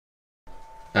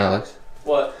Alex,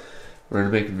 What? we're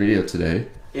gonna make a video today.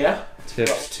 Yeah?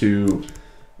 Tips to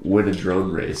win a drone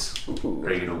race.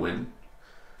 Are you gonna win?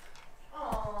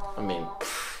 I mean...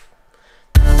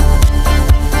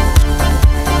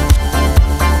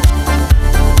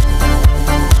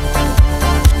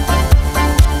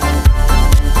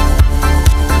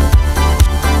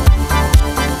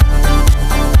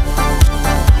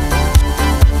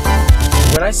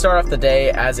 When I start off the day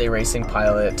as a racing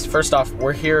pilot, first off,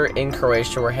 we're here in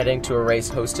Croatia. We're heading to a race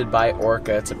hosted by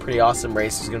Orca. It's a pretty awesome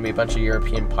race. There's gonna be a bunch of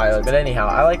European pilots. But anyhow,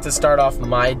 I like to start off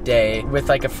my day with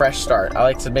like a fresh start. I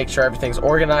like to make sure everything's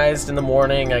organized in the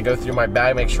morning. I go through my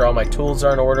bag, make sure all my tools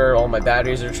are in order, all my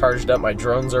batteries are charged up, my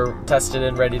drones are tested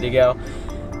and ready to go.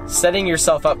 Setting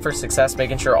yourself up for success,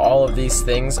 making sure all of these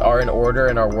things are in order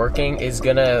and are working is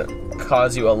gonna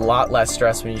cause you a lot less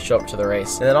stress when you show up to the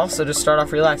race. And then also just start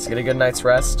off relaxed, get a good night's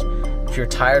rest. If you're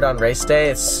tired on race day,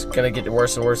 it's gonna get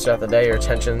worse and worse throughout the day. Your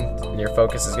attention and your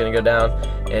focus is gonna go down,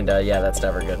 and yeah, that's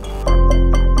never good.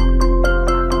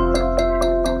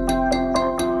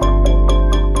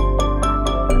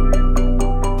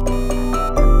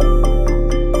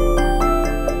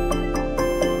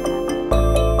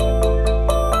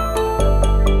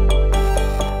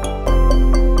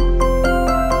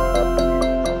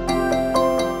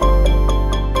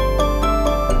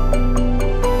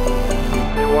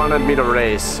 Wanted me to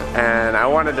race, and I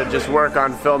wanted to just work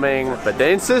on filming, but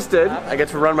they insisted I get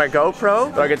to run my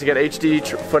GoPro, so I get to get HD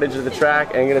footage of the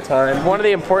track and get a time. One of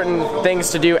the important things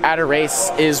to do at a race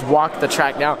is walk the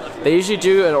track. Now, they usually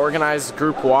do an organized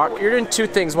group walk. You're doing two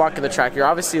things walking the track. You're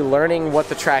obviously learning what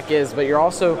the track is, but you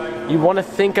want to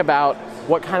think about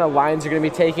what kind of lines you're going to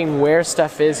be taking, where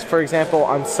stuff is. For example,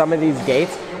 on some of these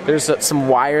gates, there's some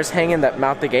wires hanging that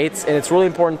mount the gates, and it's really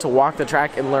important to walk the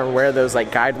track and learn where those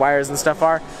like guide wires and stuff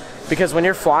are, because when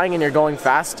you're flying and you're going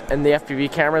fast and the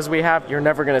FPV cameras we have, you're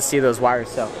never going to see those wires.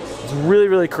 So it's really,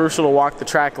 really crucial to walk the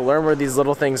track, learn where these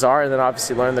little things are, and then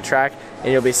obviously learn the track,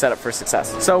 and you'll be set up for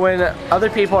success. So when other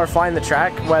people are flying the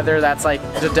track, whether that's like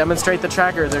to demonstrate the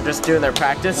track or they're just doing their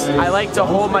practice, I like to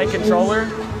hold my controller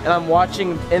and I'm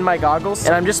watching in my goggles,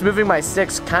 and I'm just moving my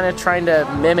sticks, kind of trying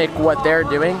to mimic what they're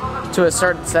doing to a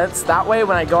certain sense. That way,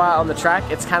 when I go out on the track,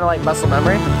 it's kind of like muscle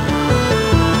memory.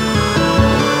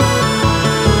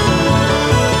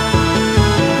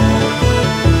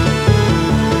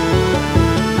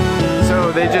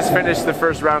 So they just finished the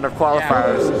first round of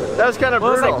qualifiers. Yeah. That was kind of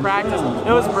brutal. It was like practice.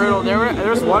 It was brutal. There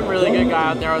was one really good guy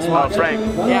out there I was watching. Frank.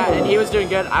 Yeah, and he was doing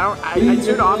good. I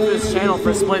tuned off to his channel for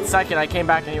a split second. I came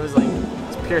back and he was like,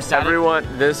 everyone,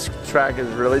 this track is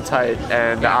really tight,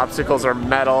 and the obstacles are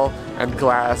metal and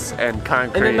glass and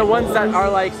concrete. And then the ones that are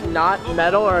like not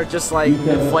metal or just like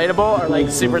inflatable are like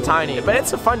super tiny. But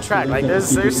it's a fun track. Like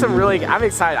there's some really, I'm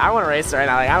excited. I want to race right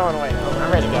now. Like I don't want to wait.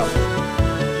 I'm ready to go.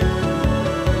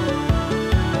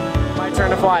 My turn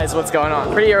to fly is what's going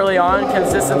on. Pretty early on,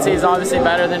 consistency is obviously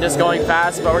better than just going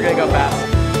fast, but we're gonna go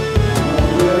fast.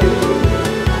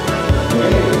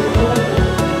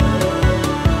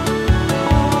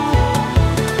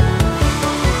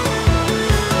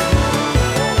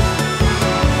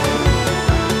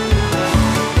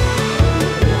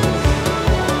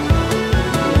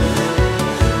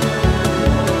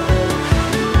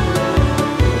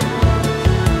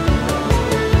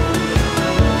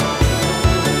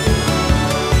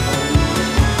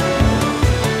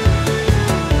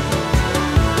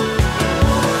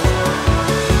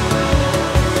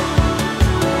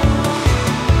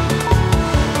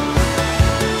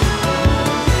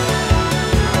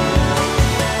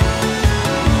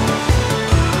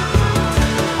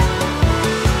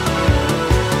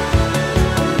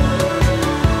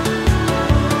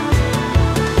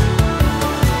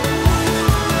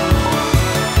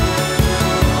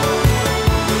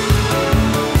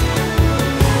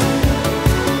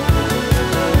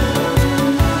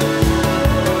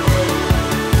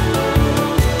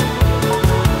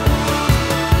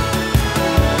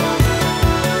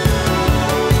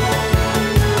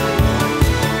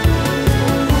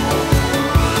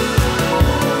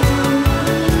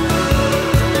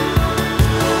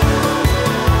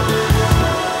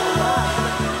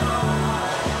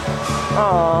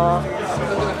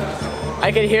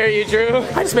 I can hear you, Drew.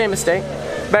 I just made a mistake.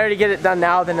 Better to get it done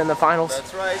now than in the finals.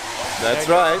 That's right. That's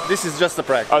right. This is just a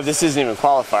practice. Oh, this isn't even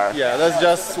qualifier. Yeah, that's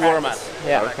just warm up.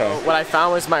 Yeah. Okay. What I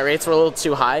found was my rates were a little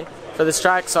too high for this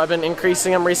track, so I've been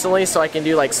increasing them recently so I can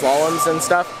do like slaloms and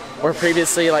stuff, where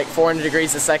previously like 400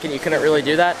 degrees a second you couldn't really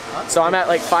do that. So I'm at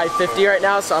like 550 right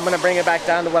now, so I'm gonna bring it back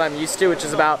down to what I'm used to, which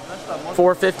is about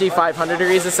 450, 500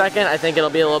 degrees a second, I think it'll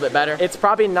be a little bit better. It's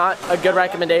probably not a good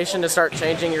recommendation to start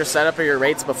changing your setup or your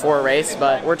rates before a race,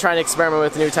 but we're trying to experiment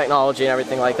with new technology and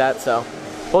everything like that, so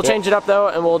we'll change it up though,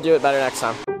 and we'll do it better next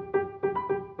time.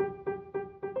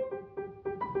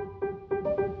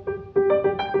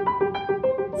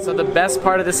 So the best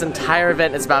part of this entire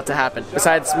event is about to happen,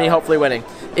 besides me hopefully winning,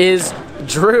 is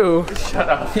Drew. Shut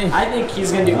up. I think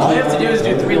he's gonna do, all you have to do is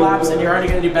do 3 laps and you're already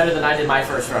gonna do better than I did my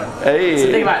first run. Hey.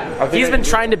 So think about it. He's been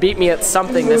trying to beat me at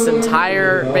something this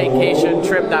entire vacation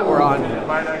trip that we're on.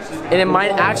 And it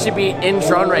might actually be in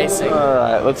drone racing.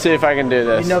 Alright, let's see if I can do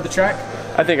this. You know the track?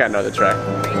 I think I know the track.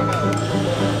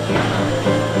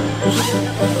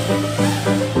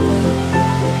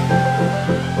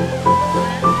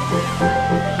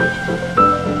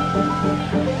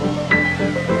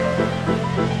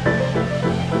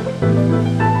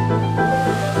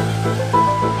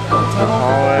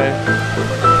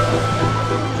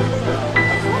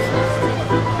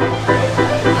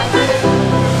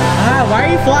 Why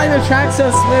are you flying the track so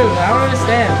smooth? I don't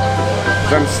understand.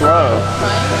 I'm slow.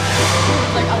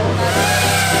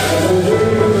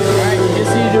 Alright, you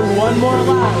just need to do one more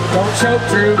lap. Don't choke,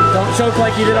 Drew. Don't choke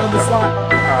like you did on the slide.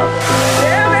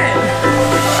 Damn it!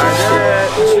 I did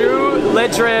it. Drew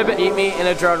Drib beat me in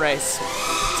a drone race.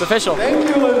 It's official. Thank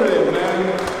you, Drib,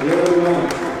 man. You're the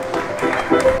one.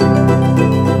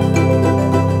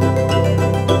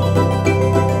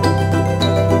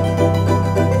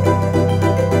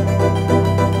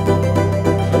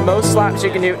 Most laps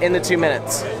you can do in the 2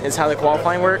 minutes is how the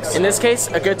qualifying works. In this case,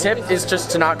 a good tip is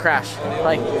just to not crash.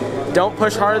 Like, don't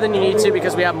push harder than you need to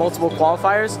because we have multiple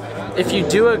qualifiers. If you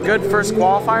do a good first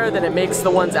qualifier, then it makes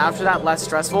the ones after that less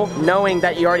stressful, knowing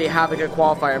that you already have a good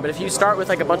qualifier. But if you start with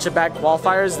like a bunch of bad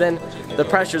qualifiers, then the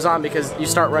pressure's on because you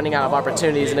start running out of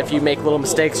opportunities, and if you make little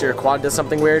mistakes or your quad does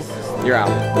something weird, you're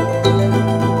out.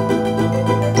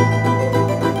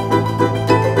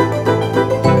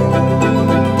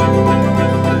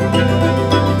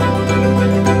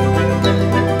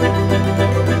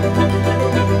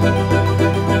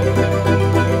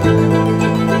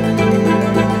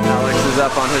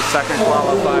 Up on his second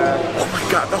qualifier. Oh my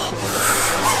god, no.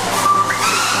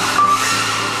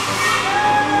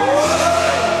 Oh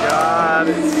my god,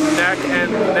 it's neck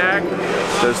and neck.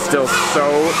 They're still so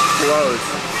close.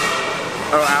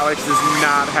 Oh, Alex is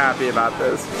not happy about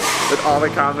this. With all the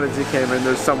confidence he came in,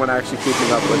 there's someone actually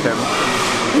keeping up with him.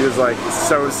 He was like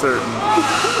so certain.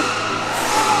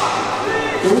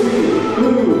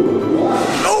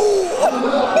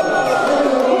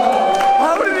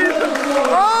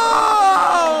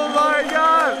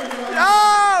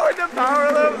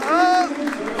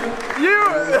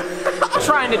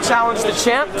 Trying to challenge the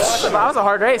champ. That was a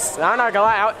hard race. I'm not gonna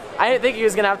lie. I didn't think he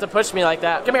was gonna have to push me like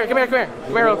that. Come here real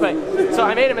quick. So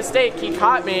I made a mistake. He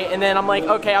caught me, and then I'm like,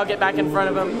 okay, I'll get back in front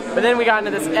of him. But then we got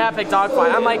into this epic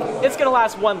dogfight. I'm like, it's gonna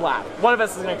last 1 lap. One of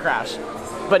us is gonna crash.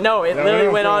 But no, it literally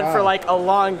went on for like a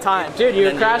long time. Dude,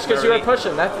 you crashed because you were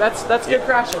pushing. That's good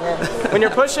crashing, man. When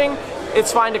you're pushing,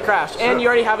 it's fine to crash. And you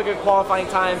already have a good qualifying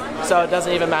time, so it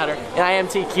doesn't even matter. And I am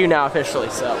TQ now officially,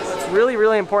 so it's really,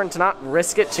 really important to not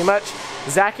risk it too much.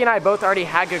 Zachy and I both already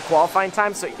had good qualifying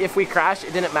time, so if we crashed,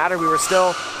 it didn't matter. We were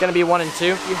still gonna be 1 and 2.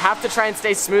 You have to try and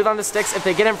stay smooth on the sticks. If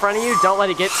they get in front of you, don't let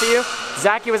it get to you.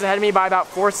 Zachy was ahead of me by about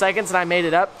 4 seconds, and I made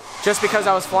it up just because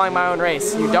I was flying my own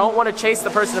race. You don't want to chase the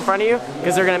person in front of you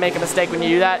because they're gonna make a mistake when you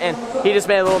do that, and he just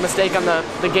made a little mistake on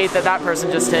the gate that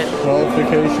person just hit.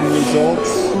 Qualification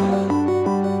results.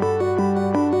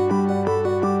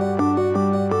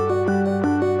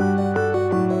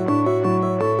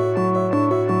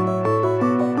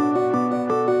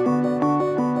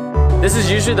 This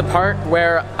is usually the part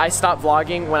where I stop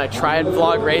vlogging when I try and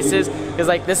vlog races, because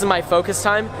like this is my focus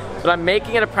time, but I'm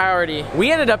making it a priority.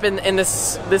 We ended up in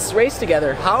this race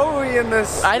together. How are we in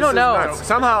this? I don't know.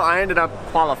 Somehow I ended up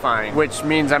qualifying, which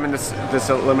means I'm in this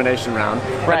elimination round.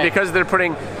 Right. And because they're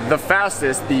putting the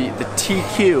fastest, the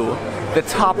TQ, the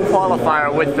top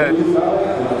qualifier with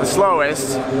the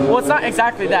slowest. Well, it's not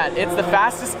exactly that. It's the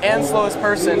fastest and slowest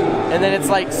person, and then it's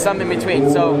like some in between.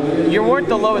 So you weren't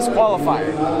the lowest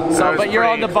qualifier. So, but you're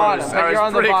on the bottom. I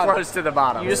was pretty close to the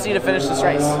bottom. You just need to finish this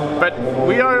race. But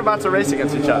we are about to race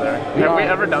against each other. Have we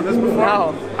ever done this before?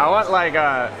 No. I want like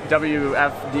a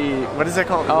WFD. What is it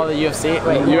called? Oh, the UFC.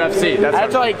 Wait, UFC. That's I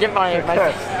have to like get my. All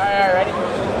right, ready?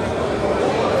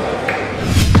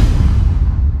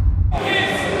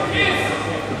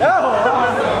 No!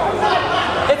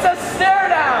 It's a stare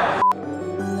down!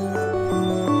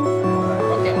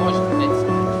 Okay, motion, next.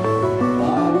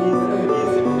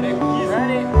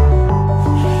 Ready?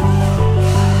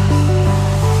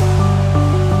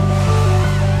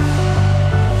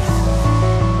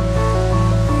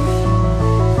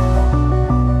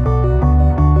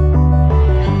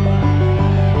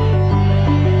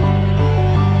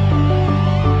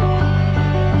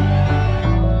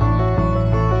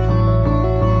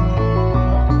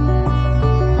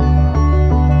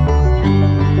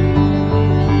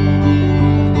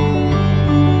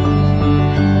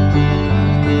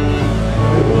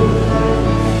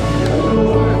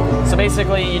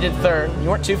 basically you did third. You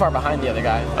weren't too far behind the other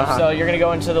guy. So you're gonna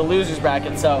go into the losers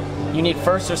bracket. So you need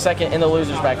first or second in the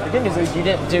losers bracket. The good news is you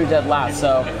didn't do dead last.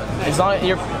 So as long as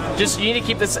you need to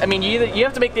keep this. I mean, you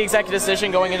have to make the executive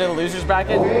decision going into the losers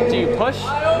bracket. Do you push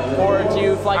or do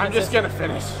you fly? I'm just gonna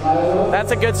finish.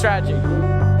 That's a good strategy.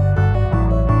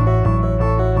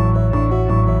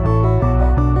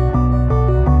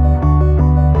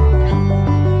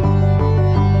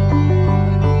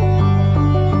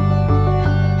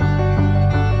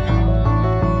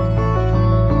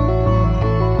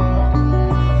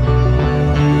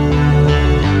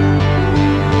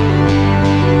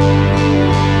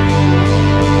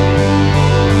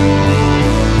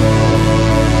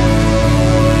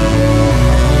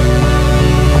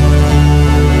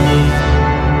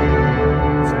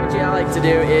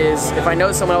 If I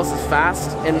know someone else is fast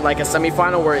in like a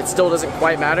semifinal where it still doesn't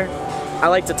quite matter, I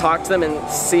like to talk to them and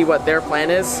see what their plan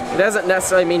is. It doesn't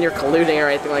necessarily mean you're colluding or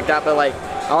anything like that, but like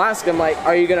I'll ask them like,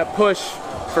 are you gonna push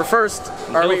for first?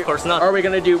 No, of course not. Are we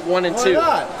gonna do 1 and 2?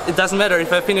 It doesn't matter.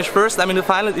 If I finish first, I'm in the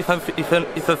final. If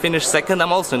I finish second,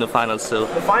 I'm also in the final. So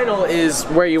the final is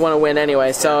where you want to win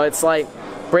anyway. So it's like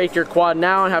break your quad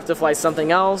now and have to fly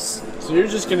something else. So you're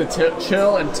just gonna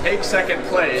chill and take second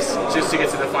place just to get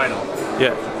to the final.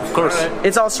 Yeah. Of course.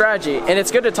 It's all strategy, and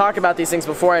it's good to talk about these things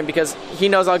beforehand because he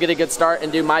knows I'll get a good start and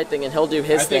do my thing, and he'll do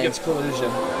his thing. I think it's collusion.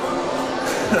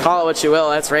 Call it what you will,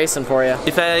 that's racing for you.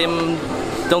 If I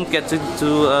don't get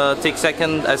to take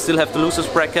second, I still have the losers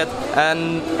bracket,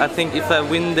 and I think if I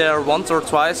win there once or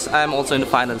twice, I'm also in the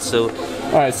final. So.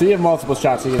 All right, so you have multiple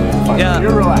shots to get in the final. Yeah.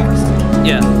 You're relaxed.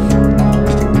 Yeah.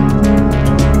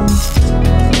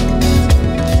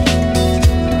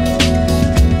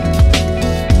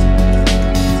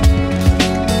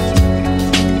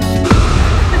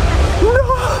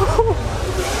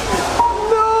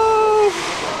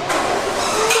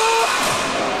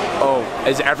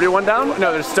 Is everyone down?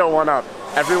 No, there's still one up.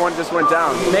 Everyone just went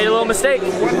down. Made a little mistake.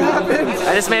 What happened?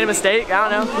 I just made a mistake. I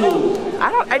don't know.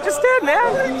 I just did,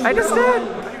 man. I just did.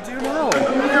 What do you do now?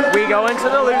 We go into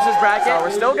the losers bracket. So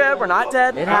we're still good. We're not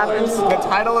dead. It happens. The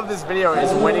title of this video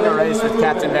is "Winning a Race with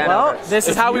Captain Vanover." Well, this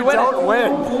is how we win. Don't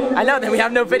win. I know. Then we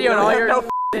have no video and all your no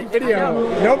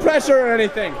video. No pressure or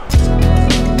anything.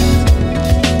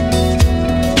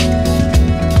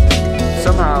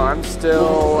 Somehow I'm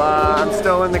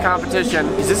still in the competition.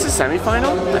 Is this a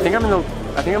semifinal? I think I'm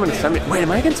in the semi. Wait,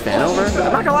 am I against Vanover?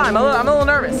 I'm not gonna lie, I'm a little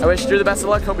nervous. I wish Drew the best of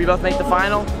luck. Hope we both make the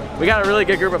final. We got a really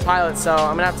good group of pilots, so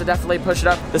I'm gonna have to definitely push it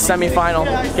up the semifinal.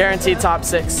 Guaranteed top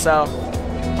 6. So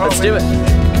let's do it.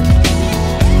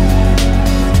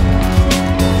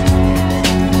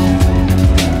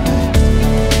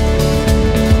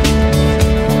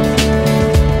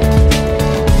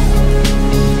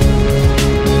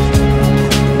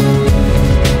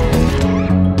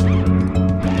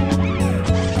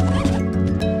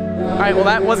 Alright, well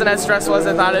that wasn't as stressful as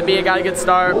I thought it'd be. I got a good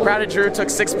start. Proud of Drew, took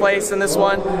 6th place in this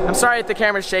one. I'm sorry if the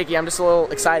camera's shaky, I'm just a little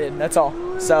excited, that's all.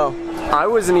 So, I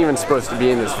wasn't even supposed to be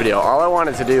in this video. All I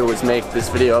wanted to do was make this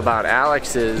video about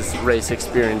Alex's race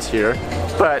experience here.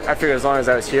 But I figured as long as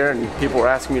I was here and people were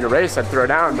asking me to race, I'd throw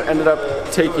down. But ended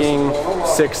up taking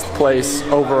 6th place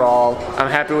overall. I'm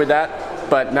happy with that.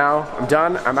 But now I'm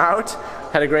done, I'm out.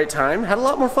 Had a great time, had a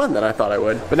lot more fun than I thought I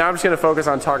would. But now I'm just gonna focus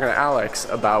on talking to Alex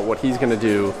about what he's gonna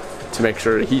do to make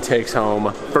sure he takes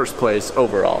home 1st place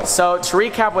overall. So to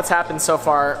recap what's happened so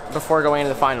far before going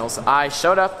into the finals, I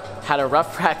showed up, had a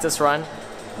rough practice run,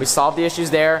 we solved the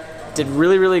issues there, did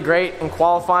really, really great in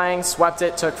qualifying, swept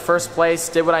it, took 1st place,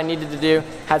 did what I needed to do,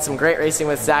 had some great racing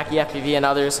with Zachy, FPV, and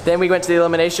others. Then we went to the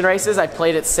elimination races, I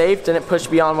played it safe, didn't push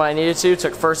beyond what I needed to,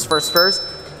 took first,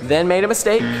 then made a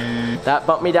mistake. That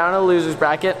bumped me down to the losers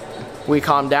bracket. We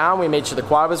calmed down, we made sure the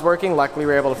quad was working. Luckily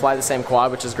we were able to fly the same quad,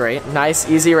 which is great. Nice,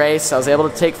 easy race. I was able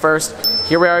to take 1st.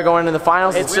 Here we are going into the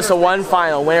finals. It's just a one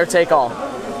final, winner take all.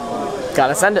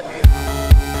 Gotta send it.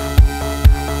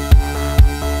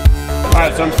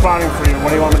 Alright, so I'm spotting for you. What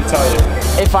do you want me to tell you?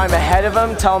 If I'm ahead of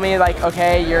him, tell me like,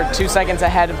 okay, you're 2 seconds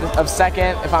ahead of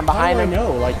second. If I'm behind him,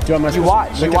 know? Like, do I you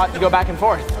watch, you go back and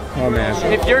forth. Oh man.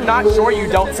 If you're not sure, you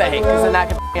don't say, because then that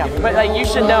can f me up. But like, you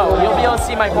should know. You'll be able to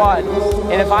see my quad.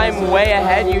 And if I'm way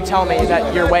ahead, you tell me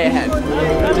that you're way ahead.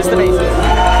 Just the basics.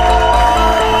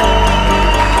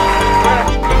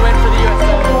 You win for the US.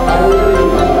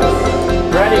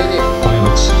 Ready?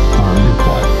 Pilots are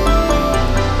required.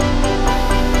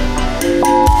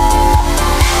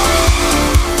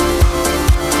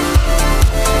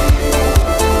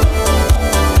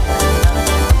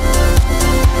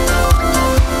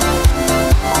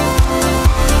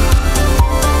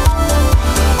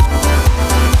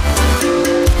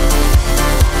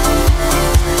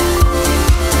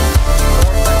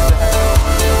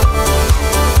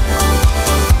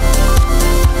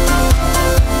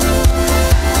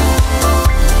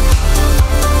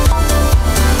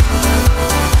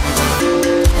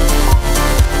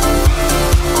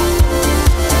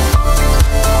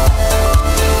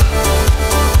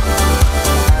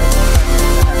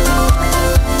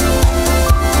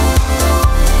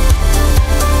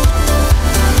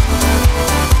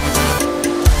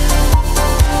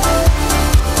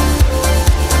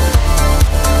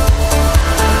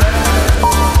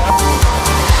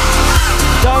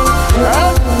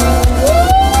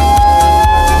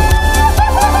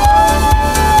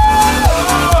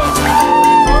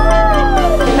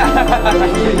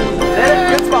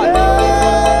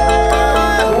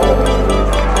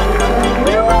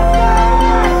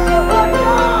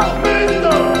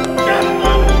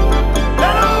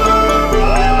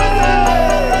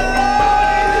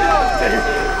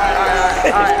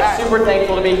 super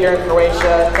thankful to be here in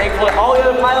Croatia. Thankful to all the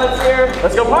other pilots here.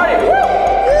 Let's go party! Woo!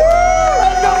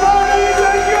 Let's go party!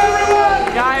 Thank you,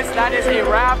 everyone! Guys, that is a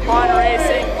wrap on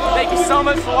racing. Thank you so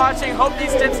much for watching. Hope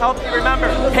these tips help you. Remember,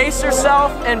 pace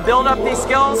yourself and build up these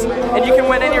skills, and you can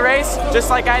win any race, just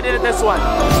like I did at this one.